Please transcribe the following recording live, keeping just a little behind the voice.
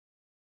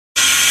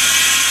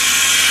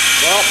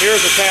Well,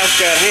 here's the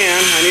task at hand.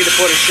 I need to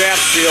put a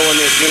shaft seal in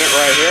this unit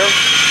right here.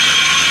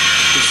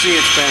 You can see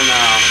it's been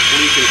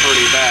leaking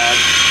pretty bad.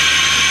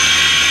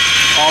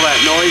 All that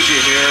noise you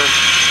hear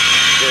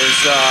is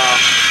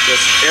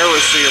this air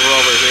receiver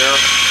over here.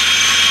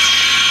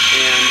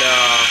 And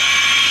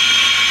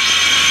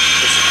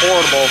it's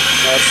portable.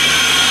 That's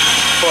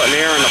putting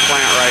air in the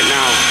plant right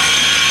now.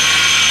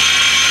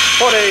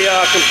 Put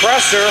a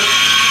compressor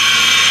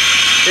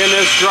in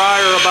this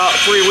dryer about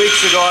 3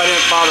 weeks ago. I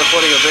didn't bother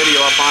putting a video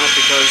up on it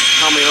because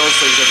how many of those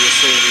things have you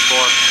seen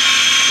before?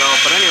 So,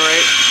 but at any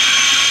rate,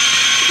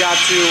 you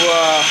got to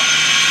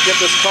get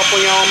this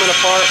coupling element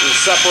apart and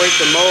separate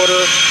the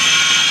motor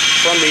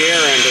from the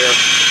air end here.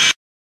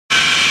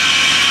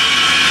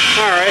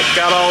 Alright,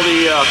 got all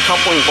the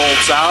coupling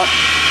bolts out.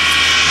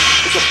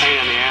 It's a pain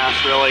in the ass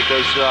really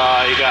because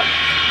you got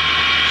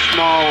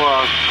small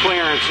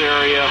clearance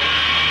area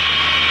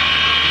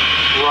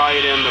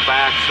right in the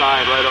back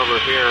side, right over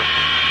here,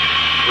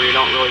 where you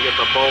don't really get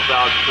the bolt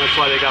out. That's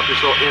why they got this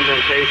little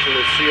indentation,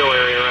 this seal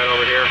area right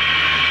over here.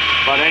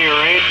 But at any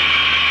rate,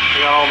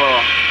 we got all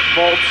the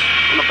bolts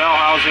and the bell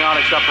housing on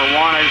except for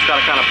one. I just got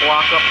to kind of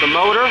block up the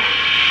motor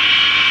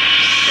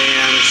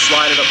and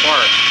slide it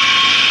apart.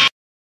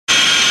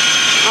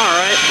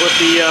 Alright, with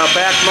the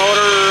back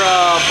motor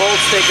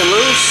bolts taken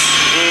loose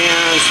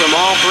and some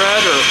all thread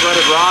or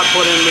threaded rod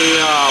put in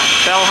the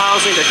bell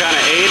housing to kind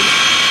of aid,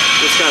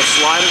 just going to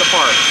slide it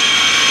apart.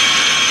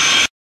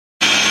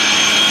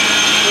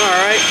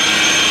 Alright,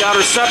 got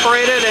her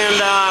separated and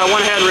I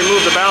went ahead and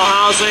removed the bell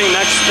housing.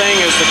 Next thing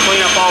is to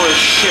clean up all this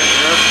shit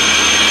here.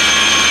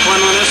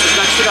 Cleanliness is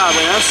next to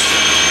godliness.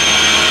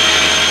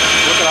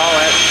 Look at all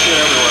that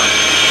shit everywhere.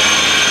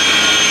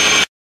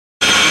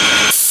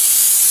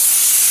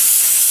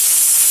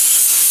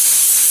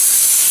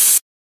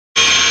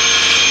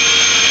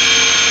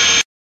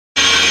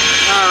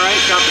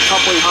 Alright, got the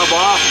coupling hub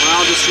off.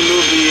 Now I'll just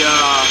remove the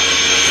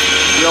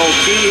old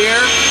key here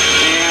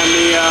and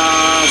the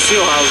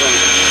seal housing.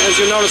 As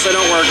you notice, I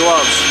don't wear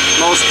gloves.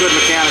 Most good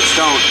mechanics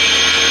don't.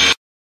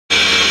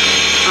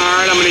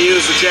 Alright, I'm going to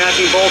use the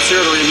jacking bolts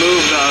here to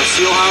remove the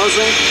seal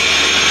housing.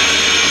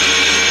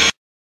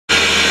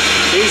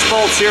 These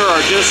bolts here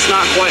are just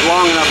not quite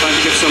long enough. I have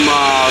to get some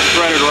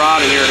threaded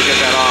rod in here to get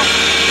that off.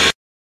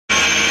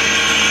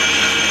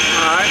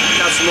 Alright,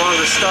 got some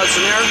longer studs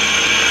in there.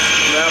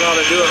 That ought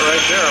to do it right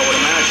there, I would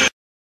imagine.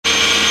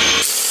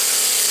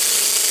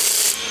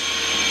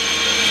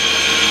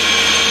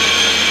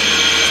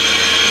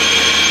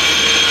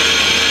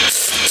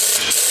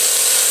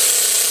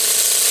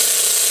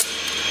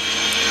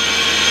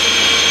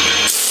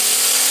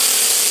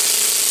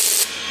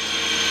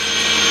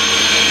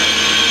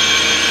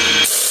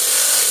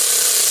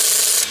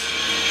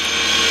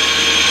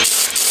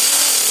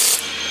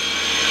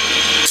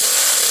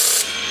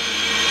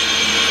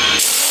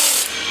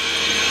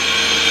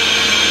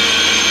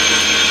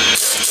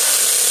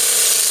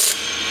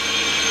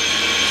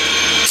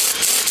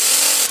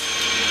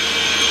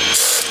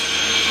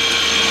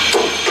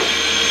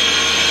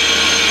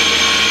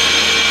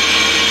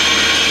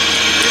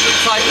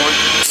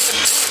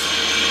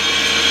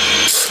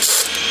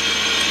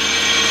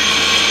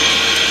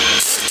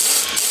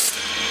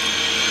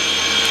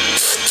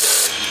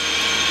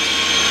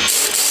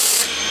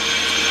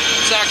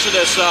 Actually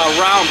this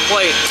round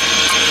plate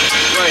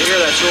right here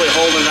that's really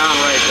holding on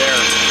right there.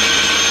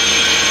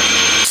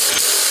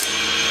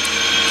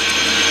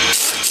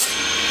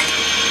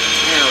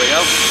 There we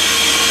go.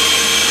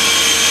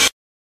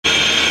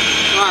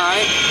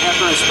 Alright,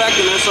 after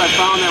inspecting this I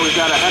found that we've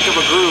got a heck of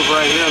a groove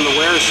right here in the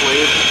wear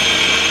sleeve,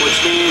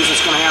 which means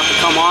it's going to have to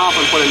come off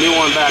and put a new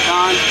one back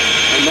on,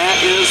 and that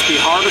is the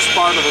hardest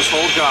part of this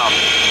whole job.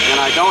 And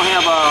I don't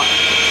have the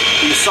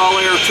saw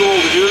layer tool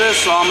to do this,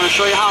 so I'm going to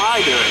show you how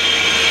I do it.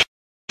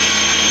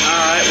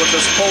 Alright, with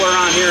this puller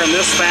on here in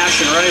this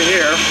fashion right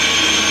here,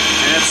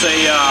 and it's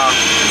a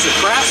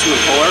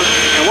Craftsman puller,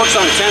 and it works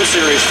on a 10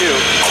 series too.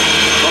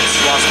 Oops,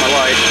 lost my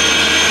light.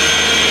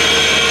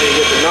 So you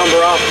get the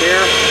number off here.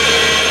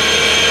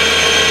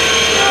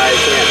 I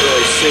can't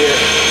really see it.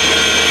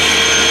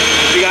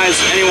 If you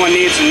guys, anyone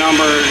needs a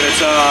number,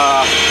 it's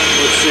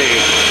let's see,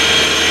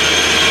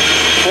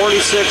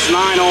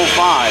 46905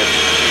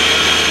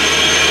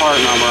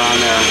 part number on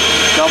there.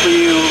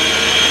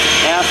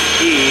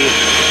 WFE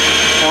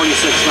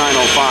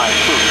 46905.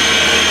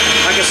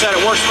 Like I said,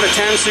 it works for the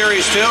 10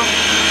 series too.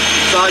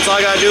 So that's all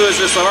I gotta do is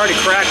this. I've already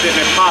cracked it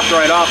and it popped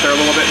right off there a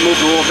little bit,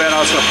 moved a little bit.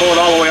 I was gonna pull it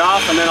all the way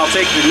off and then I'll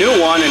take the new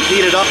one and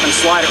heat it up and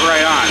slide it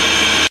right on.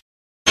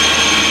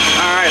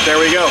 Alright,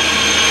 there we go.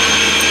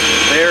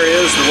 There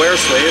is the wear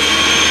sleeve.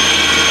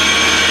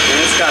 And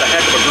it's got a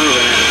heck of a groove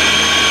in it.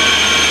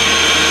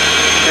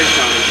 Big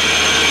time.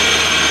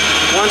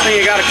 One thing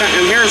you gotta,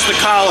 and here's the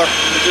collar.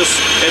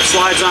 It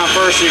slides on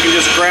first, so you can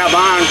just grab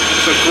on.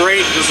 It's a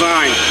great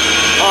design.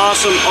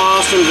 Awesome,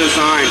 awesome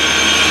design.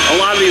 A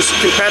lot of these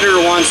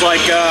competitor ones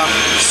like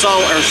Ingersoll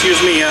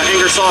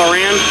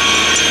Rand,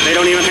 they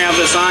don't even have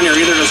this on here,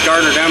 either does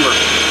Gardner Denver,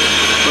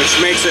 which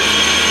makes it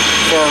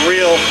for a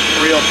real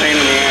pain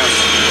in the ass.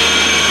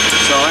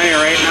 So at any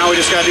rate, now we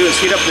just got to do is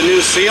heat up the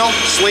new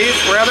sleeve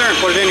rather, and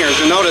put it in here. As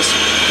you notice,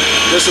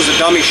 this is a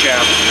dummy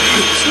shaft.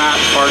 It's not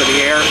part of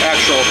the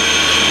actual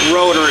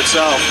rotor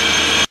itself.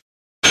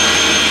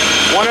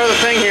 One other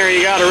thing here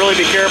you got to really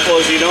be careful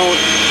is you don't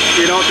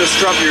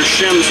disrupt your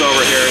shims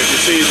over here. As you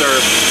see,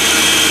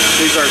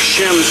 these are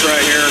shims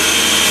right here.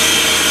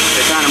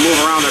 They kind of move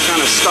around. They're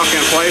kind of stuck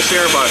in place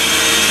here, but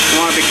you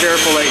want to be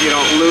careful that you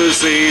don't lose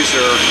these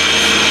or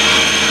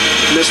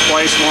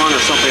misplace one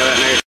or something of that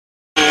nature.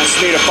 I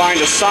just need to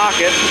find a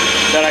socket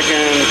that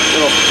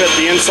it'll fit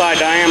the inside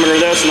diameter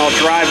of this, and I'll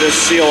drive this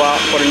seal out,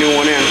 put a new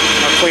one in.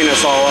 I'll clean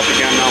this all up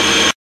again now.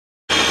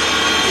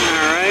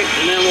 Alright,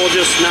 and then we'll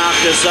just knock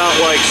this out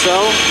like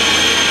so.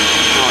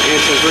 1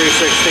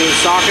 3/16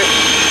 socket.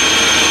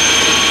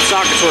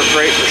 Sockets work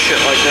great for shit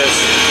like this.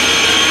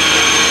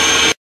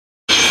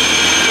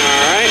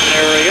 Alright,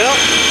 there we go.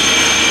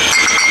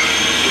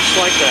 Just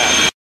like that.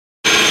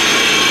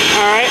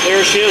 Alright,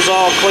 there she is,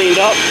 all cleaned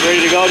up,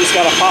 ready to go. Just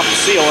got to pop the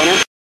seal in her.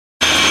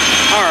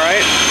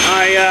 Alright,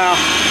 I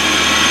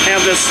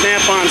have this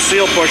snap-on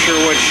seal pusher,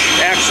 which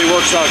actually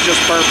works out just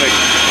perfect.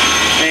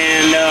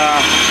 And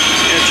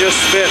it just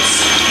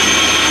fits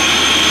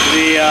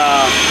the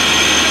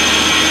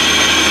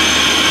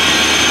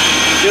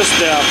just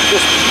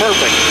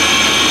perfect.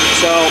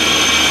 So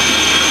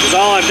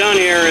all I've done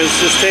here is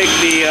just take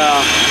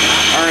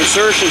our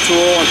insertion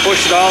tool and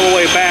push it all the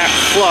way back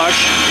flush,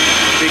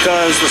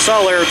 because the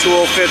Solera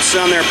tool fits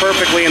on there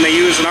perfectly, and they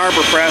use an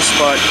arbor press,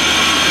 but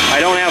I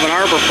don't have an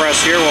arbor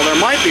press here. Well,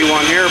 there might be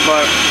one here,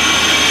 but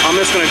I'm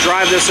just going to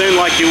drive this in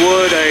like you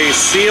would a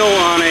seal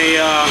on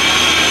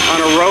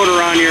a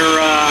rotor on your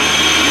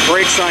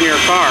brakes on your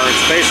car.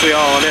 It's basically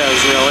all it is,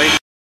 really.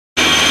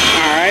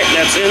 Alright,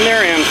 that's in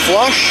there and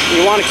flush.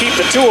 You want to keep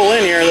the tool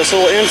in here, this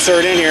little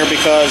insert in here,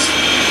 because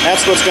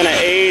that's what's going to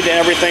aid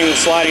everything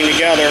sliding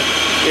together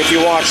if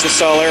you watch the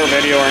Solera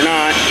video or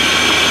not.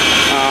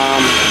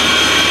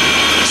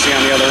 See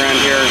on the other end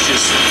here, it's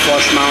just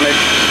flush mounted.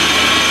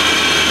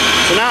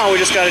 So now we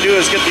just got to do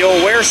is get the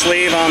old wear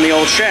sleeve on the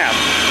old shaft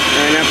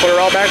and then put it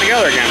all back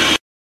together again.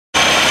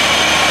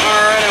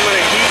 Alright, I'm going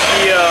to heat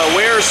the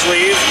wear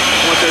sleeve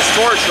with this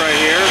torch right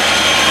here.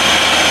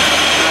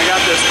 And I got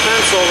this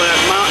pencil that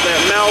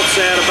melts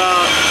at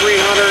about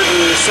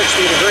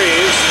 360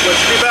 degrees, which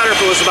would be better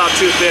if it was about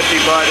 250,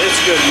 but it's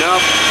good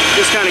enough.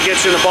 Just kind of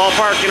gets you in the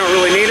ballpark. You don't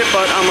really need it,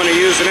 but I'm going to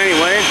use it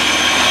anyway.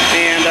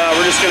 And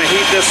we're just going to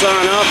heat this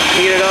on up,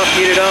 heat it up,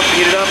 heat it up,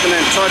 heat it up, and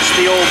then touch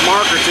the old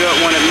marker to it.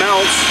 When it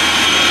melts,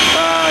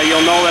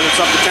 you'll know that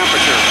it's up to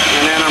temperature.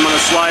 And then I'm going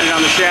to slide it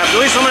on the shaft. At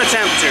least I'm going to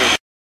attempt to.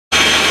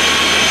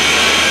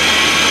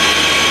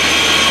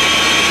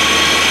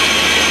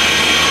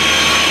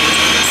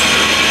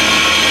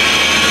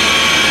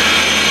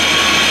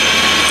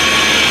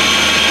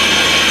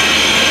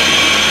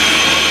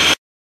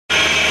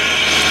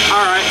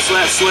 Alright, so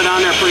that slid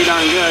on there pretty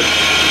darn good.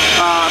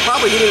 I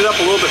probably heated it up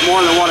a little bit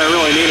more than what I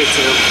really needed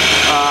to.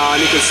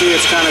 And you can see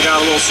it's kind of got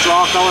a little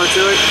straw color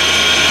to it,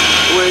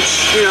 which,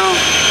 you know,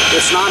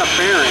 it's not a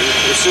bearing,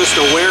 it's just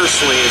a wear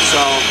sleeve, so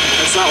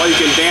it's not like you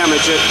can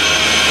damage it.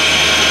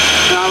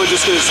 Now we're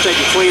just going to take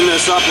and clean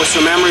this up with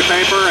some emery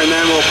paper, and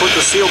then we'll put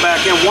the seal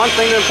back in. One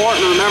thing that's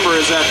important to remember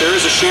is that there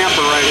is a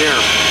chamfer right here.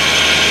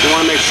 You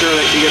want to make sure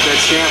that you get that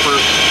chamfer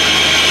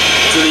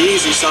to the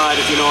easy side,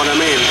 if you know what I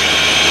mean.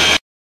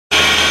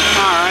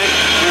 Alright,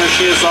 there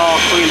she is, all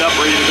cleaned up,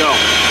 ready to go.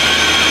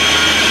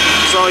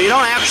 So you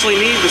don't actually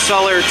need the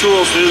Solera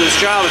tools to do this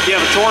job. If you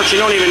have a torch, you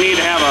don't even need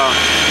to have a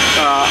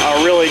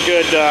really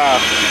good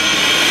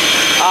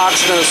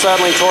oxygen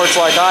acetylene torch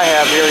like I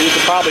have here. You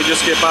could probably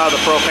just get by with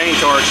a propane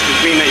torch,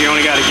 being that you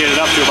only got to get it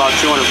up to about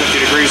 250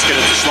 degrees to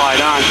get it to slide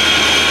on.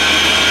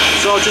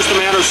 So it's just a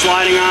matter of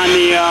sliding on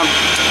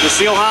the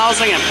seal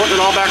housing and putting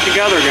it all back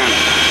together again.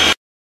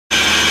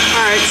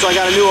 Alright, so I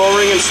got a new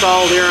O-ring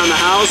installed here on the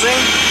housing.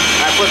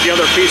 I put the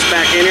other piece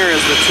back in here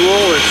as the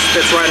tool. It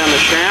fits right on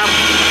the shaft.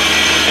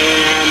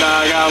 And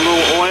I got a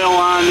little oil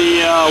on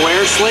the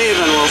wear sleeve,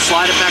 and we'll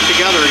slide it back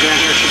together again.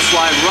 Here, it should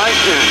slide right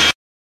in.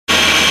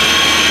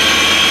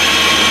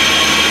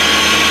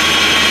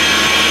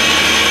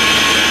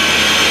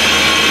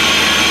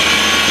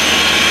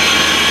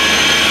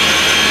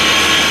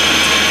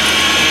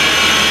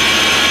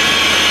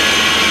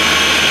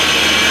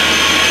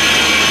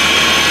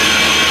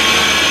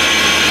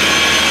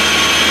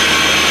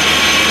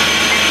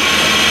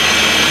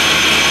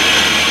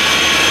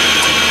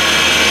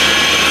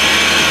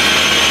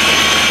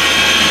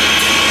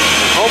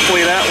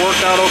 Hopefully that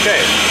worked out okay.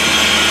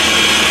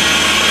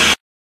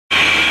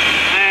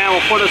 And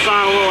we'll put us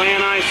on a little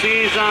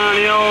anti-seize on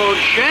the old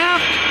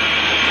shaft.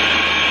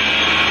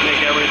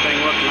 Make everything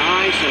look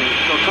nice, and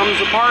so it comes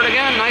apart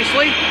again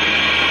nicely.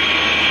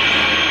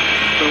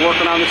 Been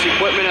working on this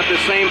equipment at the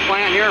same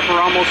plant here for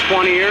almost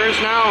 20 years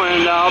now,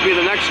 and I'll be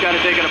the next guy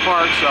to take it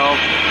apart, so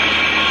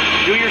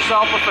do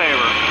yourself a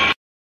favor.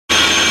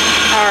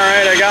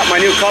 Alright, I got my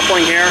new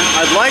coupling here.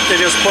 I'd like to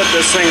just put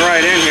this thing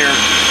right in here,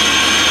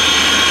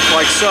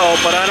 like so,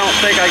 but I don't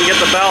think I can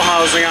get the bell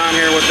housing on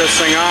here with this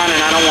thing on,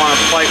 and I don't want to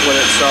fight with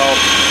it, so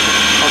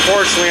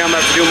Unfortunately, I'm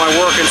going to have to do my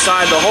work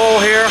inside the hole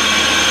here,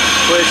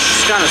 which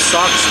kind of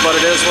sucks, but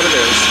it is what it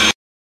is.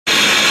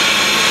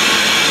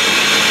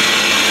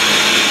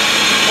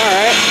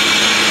 Alright,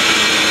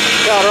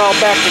 got it all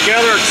back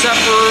together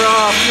except for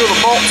a few of the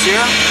bolts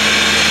here.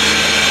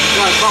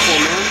 Got a couple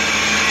of them in.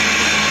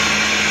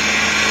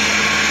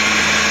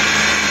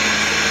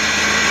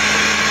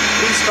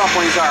 These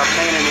couplings are a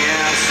pain in the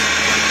ass.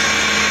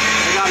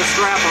 They got a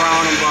strap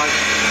around them, but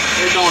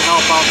they don't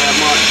help out that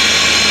much.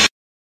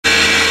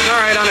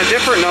 Alright, on a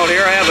different note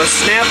here, I have a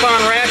snap-on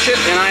ratchet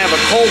and I have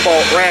a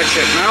cobalt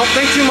ratchet. And I don't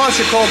think too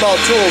much of cobalt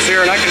tools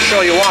here, and I can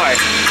show you why.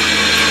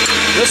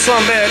 This son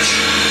of a bitch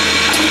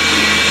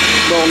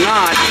will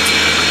not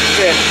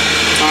fit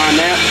on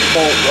that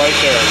bolt right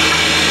there.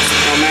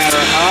 No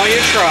matter how you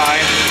try,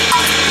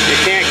 you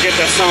can't get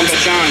that son of a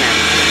bitch on there.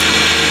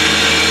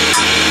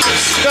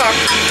 It's stuck,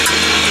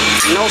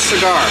 no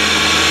cigar.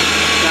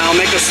 Now I'll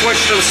make a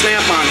switch to the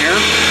snap-on here.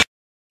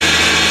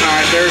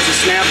 Alright, there's the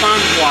snap-on.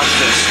 Watch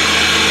this.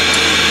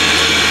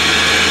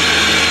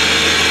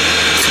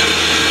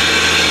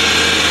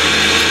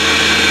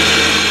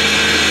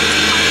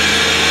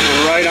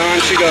 Right on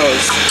she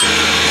goes.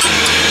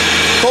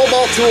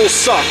 Cobalt tools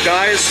suck,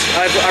 guys.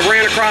 I've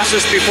ran across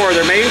this before.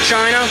 They're made in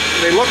China.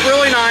 They look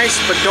really nice,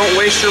 but don't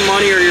waste your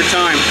money or your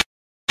time.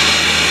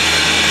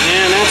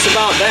 And that's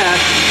about that,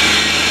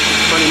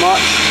 pretty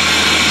much.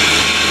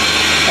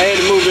 I had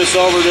to move this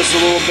over just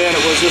a little bit.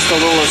 It was just a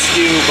little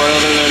askew, but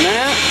other than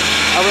that,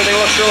 everything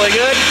looks really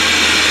good.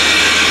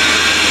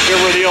 Give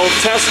her the old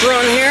test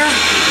run here.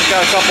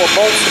 Got a couple of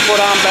bolts to put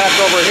on back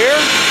over here.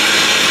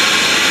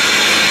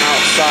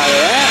 Outside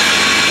of that,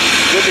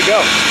 good to go.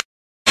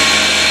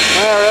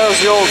 There is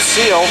the old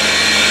seal.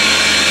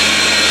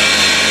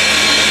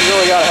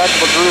 Really got a heck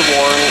of a groove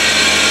bore in it.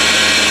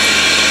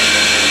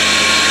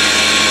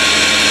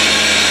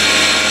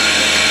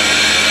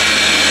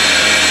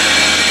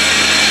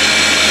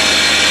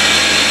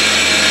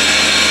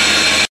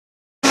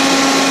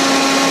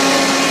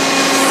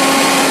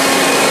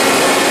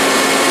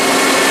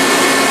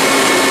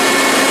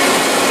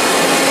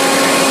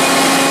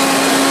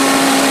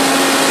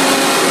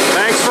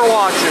 Thanks for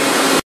watching.